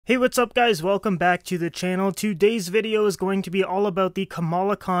Hey, what's up guys? Welcome back to the channel. Today's video is going to be all about the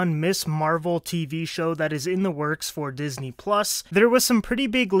Kamala Khan Ms.Marvel TV show that is in the works for Disney+. There was some pretty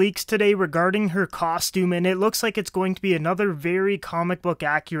big leaks today regarding her costume, and it looks like it's going to be another very comic book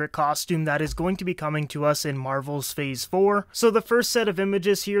accurate costume that is going to be coming to us in Marvel's Phase 4. So the first set of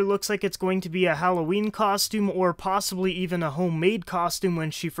images here looks like it's going to be a Halloween costume or possibly even a homemade costume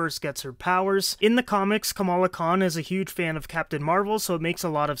when she first gets her powers. In the comics, Kamala Khan is a huge fan of Captain Marvel, so it makes a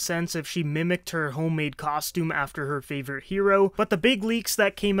lot of sense if she mimicked her homemade costume after her favorite hero. But the big leaks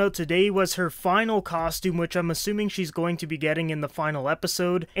that came out today was her final costume, which I'm assuming she's going to be getting in the final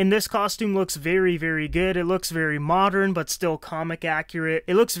episode. And this costume looks very, very good. It looks very modern, but still comic accurate.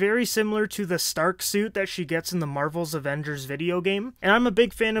 It looks very similar to the Stark suit that she gets in the Marvel's Avengers video game. And I'm a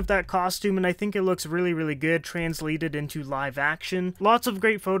big fan of that costume, and I think it looks really, really good translated into live action. Lots of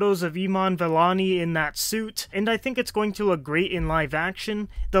great photos of Iman Vellani in that suit, and I think it's going to look great in live action.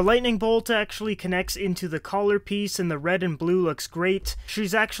 The lightning bolt actually connects into the collar piece, and the red and blue looks great.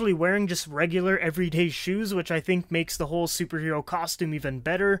 She's actually wearing just regular everyday shoes, which I think makes the whole superhero costume even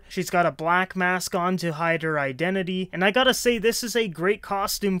better. She's got a black mask on to hide her identity, and I gotta say, this is a great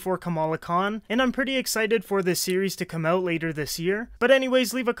costume for Kamala Khan, and I'm pretty excited for this series to come out later this year. But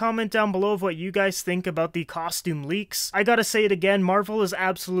anyways, leave a comment down below of what you guys think about the costume leaks. I gotta say it again, Marvel is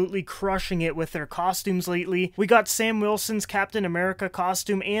absolutely crushing it with their costumes lately. We got Sam Wilson's Captain America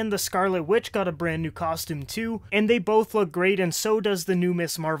costume, and the Scarlet Witch got a brand new costume too, and they both look great, and so does the new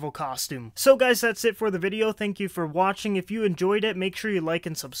Ms. Marvel costume. So guys, that's it for the video. Thank you for watching. If you enjoyed it, make sure you like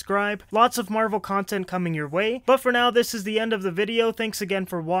and subscribe. Lots of Marvel content coming your way. But for now, this is the end of the video. Thanks again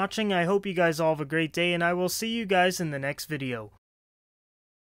for watching. I hope you guys all have a great day, and I will see you guys in the next video.